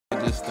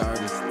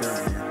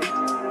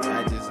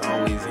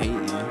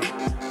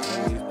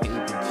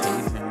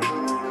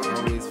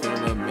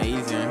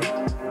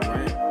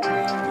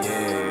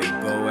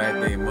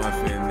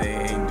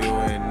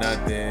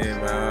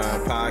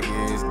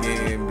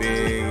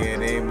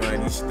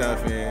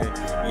stuffing.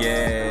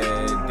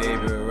 Yeah,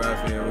 David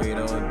Ruffin, we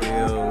don't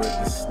deal with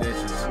the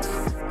snitches.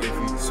 If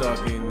you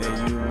talking,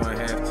 then you might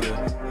have to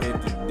hit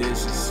the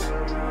dishes.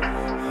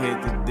 Hit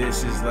the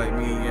dishes like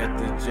me at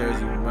the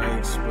Jersey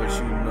Mike's, but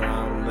you know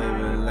I'm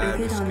living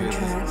lavish, cause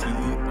it's T.E.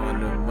 on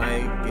the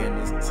mic, and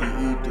it's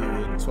T.E. do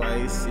it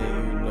twice, and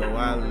you know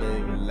I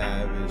live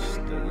lavish,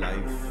 the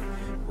life,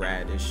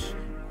 radish,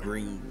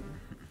 green.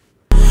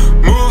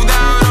 Moved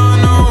out on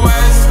the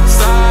west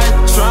side,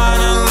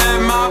 tryna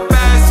live my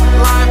best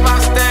life, I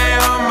stay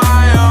on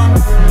my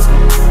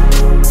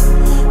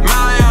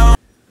own.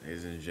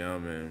 Ladies and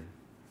gentlemen,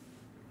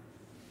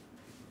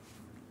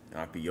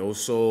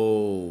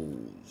 Mafiosos.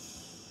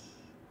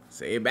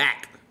 Say it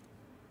back.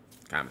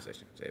 Comment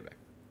section. Say it back.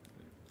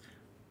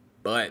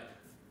 But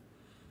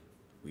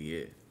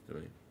we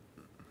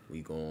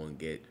gonna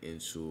get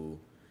into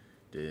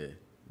the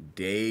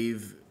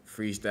Dave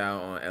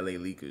freestyle on LA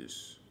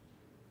Leakers.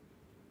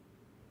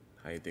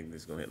 How you think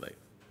this is gonna hit like?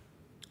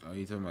 Oh,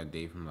 you talking about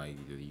Dave from like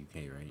the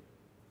UK, right?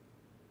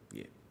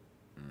 Yeah.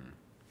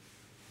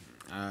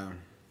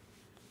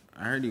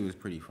 I heard he was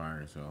pretty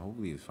fire, so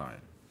hopefully it's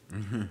fine.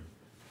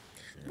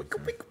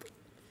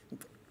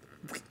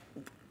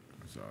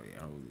 So yeah,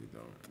 hopefully it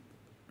don't.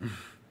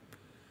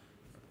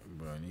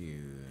 But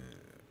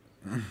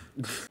nigga,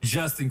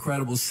 Just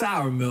incredible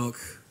sour milk.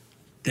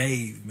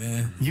 Dave,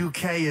 man.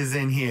 UK is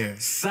in here.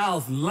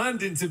 South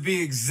London, to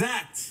be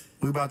exact.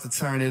 We about to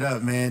turn it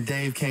up, man.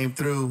 Dave came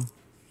through.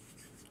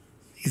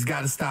 He's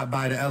got to stop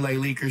by the LA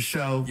Leakers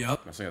show.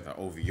 Yep. I'm saying got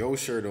the OVO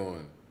shirt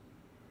on.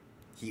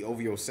 He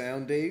OVO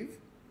sound Dave?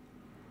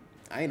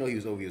 I didn't know he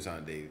was OVO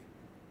sound Dave.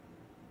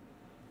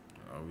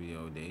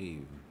 OVO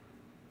Dave.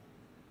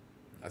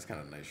 That's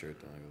kind of a nice shirt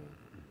though.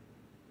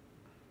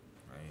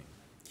 Right.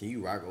 Can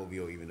you rock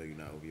OVO even though you're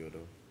not OVO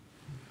though?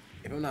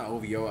 If I'm not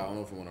OVO, I don't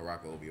know if I want to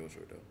rock an OVO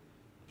shirt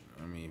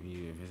though. I mean,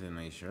 if it's a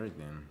nice shirt,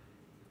 then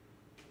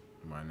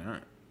why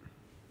not?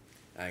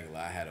 I ain't gonna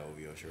lie, I had an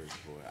OVO shirt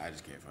before. I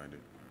just can't find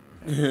it.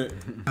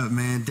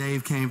 Man,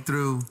 Dave came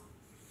through.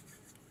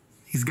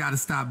 He's got to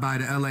stop by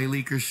the LA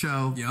Leakers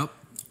show. Yep.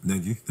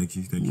 Thank you.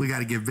 We got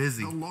to get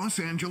busy. The Los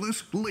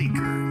Angeles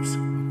Lakers.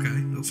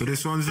 Okay. So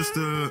this one's just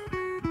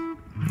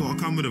gotta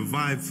come with a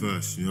vibe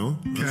first, you know?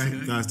 Okay. I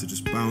want guys to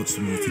just bounce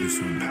me to this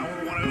one.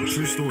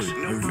 True story,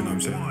 everything I'm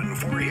saying.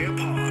 For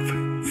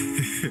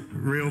hip-hop.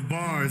 Real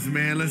bars,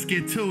 man. Let's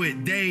get to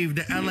it. Dave,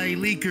 the LA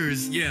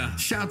Leakers. Yeah.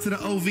 Shout to the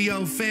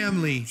OVO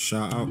family.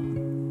 Shout out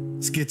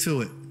Let's get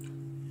to it.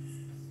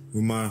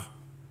 with my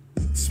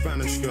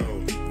Spanish girl,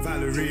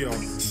 Valeria,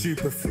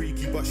 super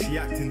freaky but she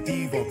acting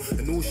diva,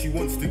 and all she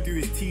wants to do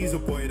is tease a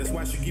boy. That's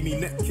why she give me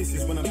neck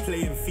kisses when I'm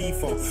playing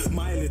FIFA.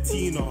 My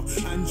Latina,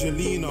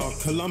 Angelina,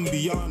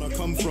 Colombiana,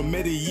 come from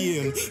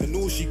Medellin, and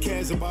all she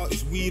cares about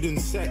is weed and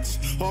sex.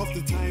 Half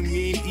the time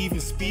we ain't even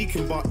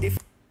speaking, but if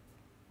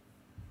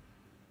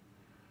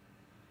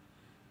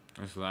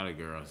That's a lot of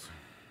girls.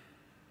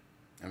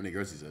 How many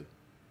girls he said?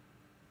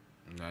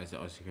 No, that's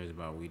all she cares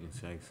about, weed and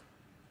sex.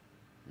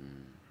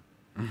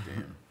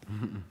 Damn.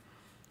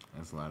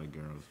 That's a lot of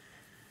girls.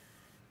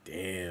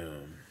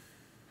 Damn.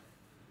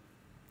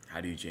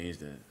 How do you change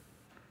that?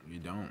 You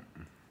don't.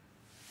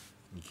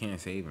 You can't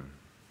save them.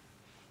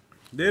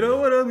 They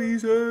don't want to be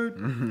saved.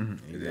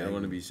 Exactly. They don't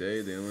want to be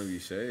saved. They don't want to be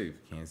saved.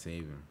 Can't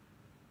save them.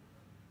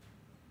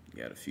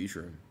 You gotta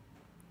feature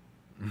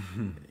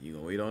him. You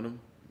gonna wait on him?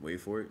 Wait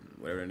for it?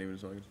 Whatever the name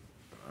of the song is.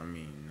 I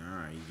mean,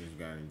 nah, you just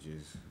gotta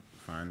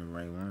find the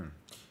right one.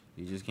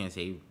 You just can't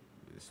save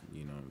this,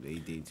 you know, they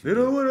too They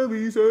don't want to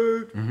be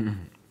saved.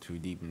 too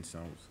deep in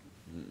sauce.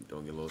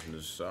 Don't get lost in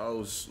the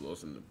sauce.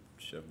 Lost in the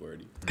chef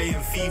birdie. playing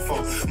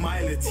FIFA,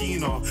 my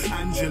Latina,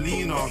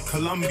 Angelina,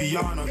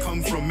 Colombiana,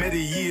 come from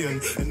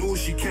Medellin, and all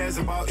she cares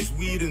about is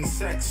weed and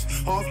sex.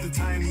 Half the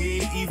time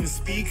we ain't even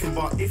speaking,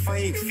 but if I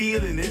ain't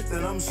feeling it,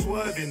 then I'm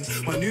swerving.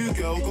 My new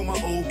girl got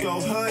my old girl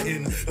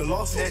hurting. The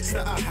last ex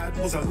that I had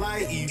was a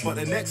lighty, but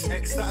the next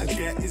ex that I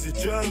get is a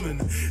German.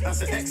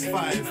 That's an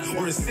X5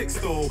 or a 6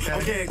 though.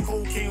 I'm getting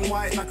cocaine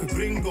white like a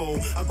gringo.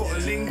 I got a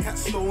link at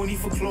Stoney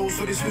for clothes,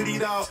 so this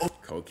hoodie out.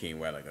 Cocaine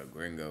white like a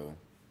gringo.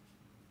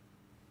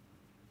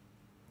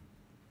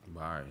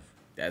 Bars.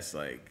 That's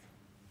like,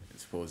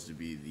 it's supposed to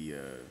be the,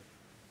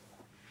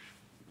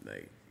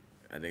 like,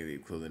 I think the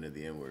equivalent of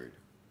the N-word.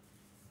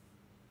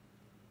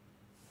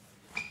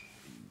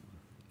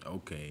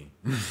 Okay.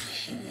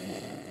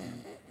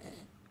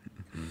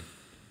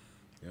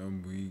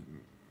 We.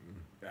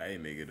 I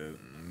ain't make it up.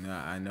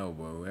 Nah, I know,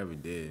 but whoever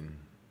did.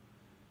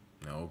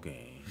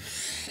 Okay.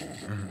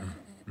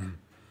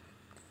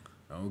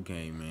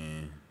 Okay,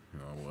 man.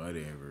 Or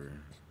whatever.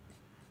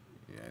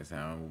 That's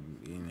how,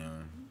 you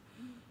know.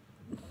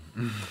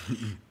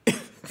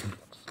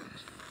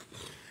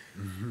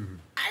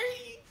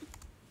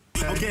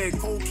 I'm getting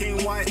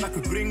cocaine white like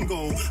a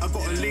gringo. I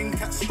got a link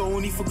at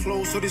Stony for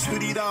clothes, so this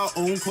hoodie that I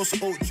own costs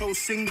Ocho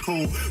Cinco.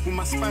 With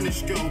my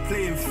Spanish girl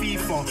playing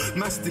FIFA,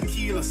 Mas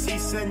Tequila, si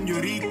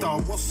senorita.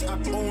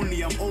 WhatsApp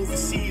only, I'm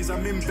overseas,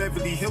 I'm in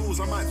Beverly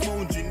Hills, I might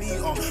phone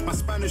Janita. My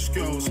Spanish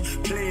girls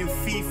playing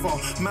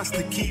FIFA, Mas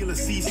Tequila,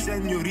 si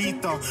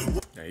senorita.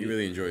 Yeah, he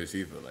really enjoys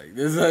FIFA. Like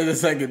this is like the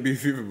second beat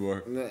FIFA boy.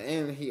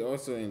 And he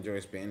also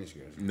enjoys Spanish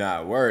girls.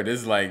 Nah, word.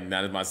 This is like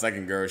not my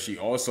second girl. She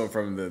also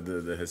from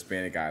the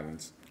Hispanic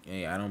islands.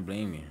 Hey, I don't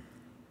blame you.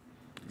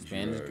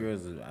 Spanish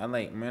girls, I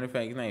like. Matter of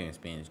fact, it's not even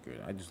Spanish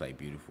girls. I just like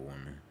beautiful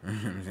women. You know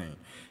what I'm saying?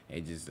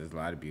 It just there's a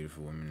lot of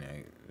beautiful women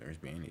that are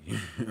Spanish. You know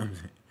what I'm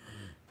saying?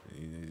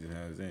 It's just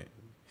how it's at.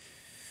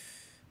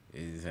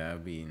 It's how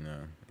it be. You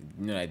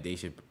know that Dave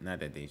Chappelle, not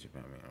that Dave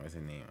Chappelle, man. What's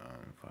his name?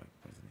 Fuck.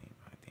 What's his name?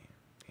 Oh,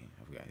 damn,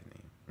 I forgot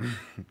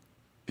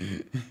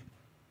his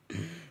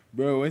name.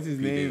 Bro, what's his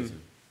name?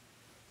 Davidson.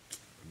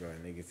 Bro,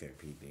 nigga said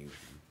Pete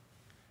Davidson.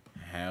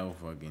 Hell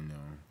fucking no.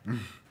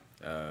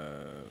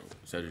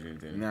 Cedric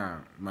Entertainer. Nah,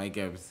 Mike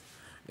Epps.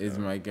 It's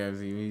Mike Epps.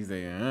 He's like,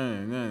 You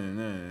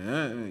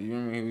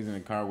remember he was in the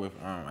car with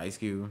Ice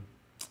Cube?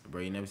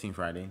 Bro, you never seen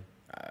Friday?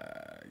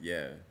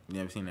 Yeah. You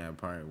never seen that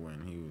part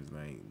when he was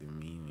like the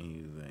meme?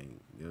 He was like,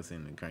 they was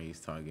in the car.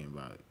 He's talking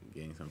about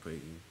getting some pussy.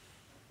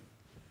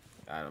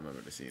 I don't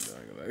remember the scene though.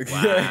 Like,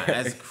 Wow,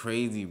 that's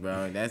crazy,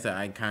 bro. That's an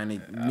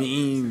iconic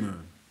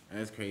meme.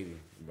 That's crazy,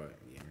 but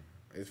yeah,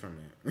 it's from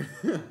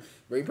that.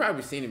 But you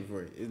probably seen it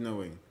before. There's no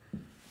way.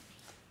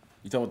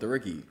 You talking about the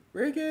Ricky?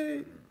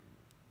 Ricky.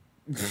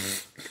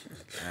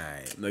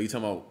 Alright, No, you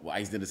talking about what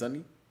Ice did to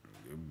Sunday?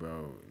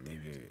 bro,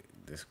 nigga,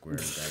 the square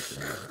back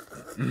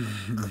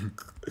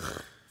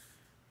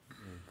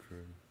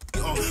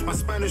to My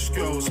Spanish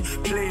girls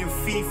playing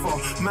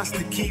FIFA, Mas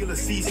Tequila,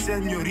 si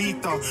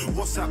senorita.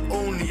 WhatsApp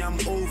only, I'm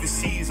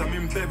overseas, I'm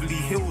in Beverly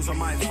Hills, I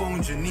might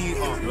phone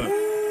Janita.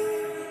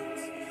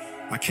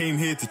 I came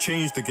here to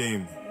change the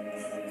game,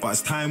 but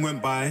as time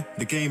went by,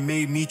 the game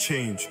made me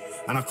change,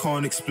 and I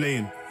can't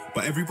explain.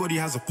 But everybody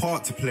has a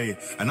part to play,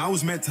 and I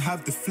was meant to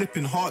have the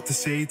flipping heart to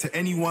say to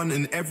anyone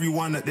and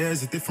everyone that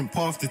there's a different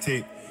path to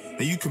take.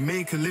 That you can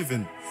make a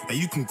living, that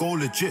you can go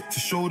legit to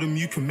show them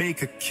you can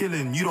make a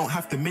killing. You don't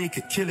have to make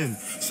it killing.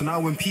 So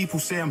now when people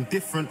say I'm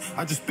different,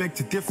 I just beg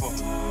to differ.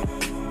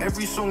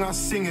 Every song I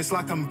sing is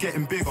like I'm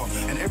getting bigger,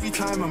 and every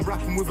time I'm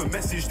rapping with a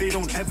message, they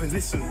don't ever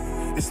listen.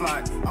 It's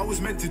like I was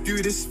meant to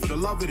do this for the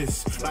love of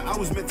this. Like I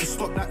was meant to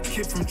stop that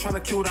kid from trying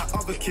to kill that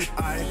other kid.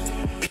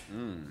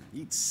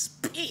 He's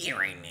spitting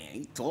right now.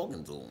 He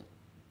talking to him.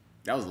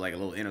 That was like a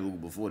little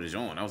interlude before the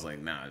joint. I was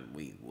like, nah,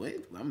 wait, what?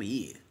 I'm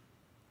here.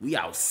 We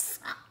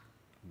outside.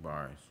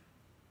 bars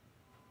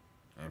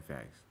and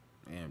facts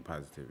and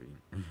positivity.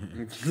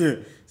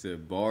 So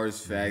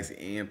bars, facts,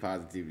 and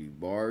positivity.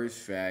 Bars,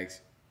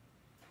 facts,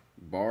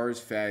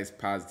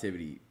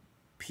 positivity.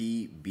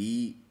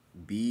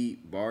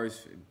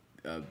 Bars,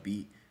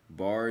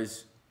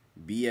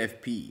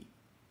 BFP,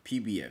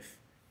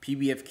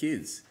 PBF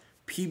kids.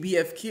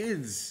 PBF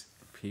kids.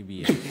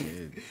 PBS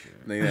kids.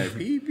 Like that.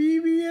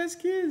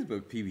 PBS kids,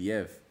 but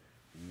PBF.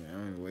 I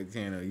don't know what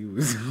channel you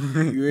was.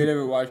 You ain't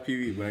ever watched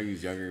PBS when I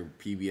was younger?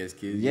 PBS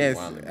kids. Yes,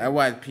 Wildin', I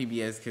watched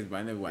PBS kids, but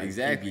I never watched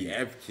exactly.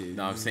 PBF kids.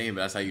 No, I'm saying,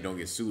 but that's how you don't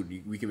get sued.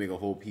 We can make a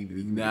whole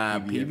PBF. Nah,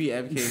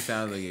 PBF kids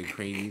sounds like a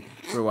crazy.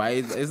 Bro, why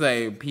it's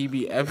like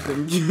PBF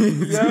them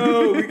kids?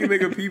 Yo, we can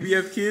make a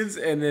PBF kids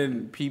and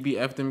then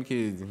PBF them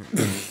kids.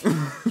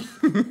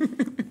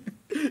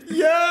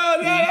 yo,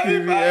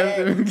 that'd be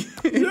fire. That'd be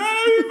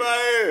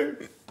fire.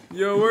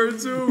 Yo, word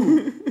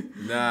too.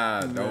 Nah,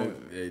 don't.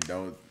 I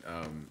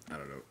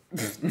don't know.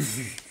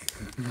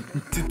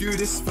 To do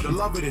this for the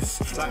love of this.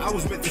 Like I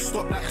was meant to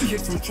stop that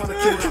kid from trying to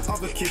kill that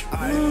other kid.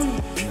 I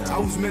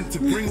was meant to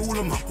bring all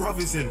of my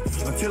brothers in,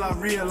 until I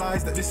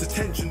realized that this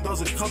attention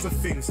doesn't cover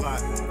things.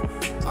 Like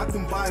I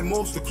can buy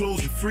most of the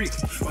clothes and freak,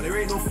 but there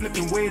ain't no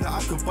flipping way that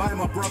I could buy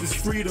my brother's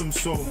freedom.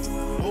 So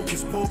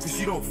hocus pocus,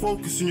 you don't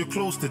focus and you're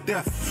close to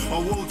death.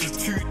 Our worlds are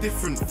two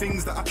different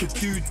things that I could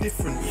do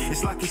different.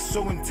 It's like it's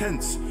so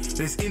intense.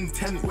 There's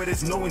intent where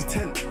there's no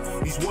intent.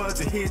 These words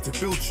are here to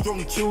build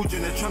strong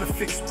children. They're trying to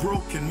fix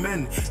broken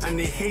men, and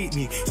they hate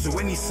me. So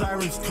when these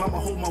sirens come, I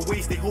hold my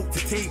waist, they hope to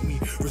take me.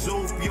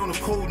 Resolve beyond a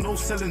code, no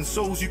selling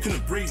souls, you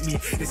couldn't break me.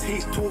 This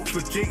hate talk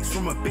for Jakes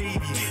from a baby.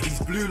 These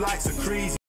blue lights are crazy.